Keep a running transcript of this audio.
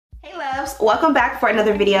loves, welcome back for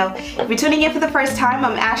another video. If you're tuning in for the first time,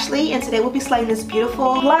 I'm Ashley and today we'll be slaying this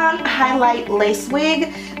beautiful blonde highlight lace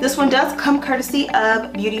wig. This one does come courtesy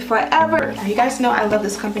of Beauty Forever. Now, you guys know I love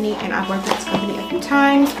this company and I've worked with this company a few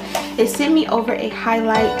times. They sent me over a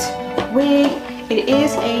highlight wig. It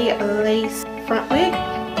is a lace front wig.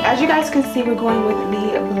 As you guys can see, we're going with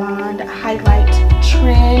the blonde highlight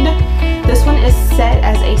trend. This one is set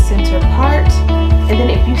as a center part, and then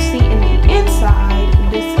if you see in the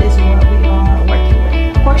inside, this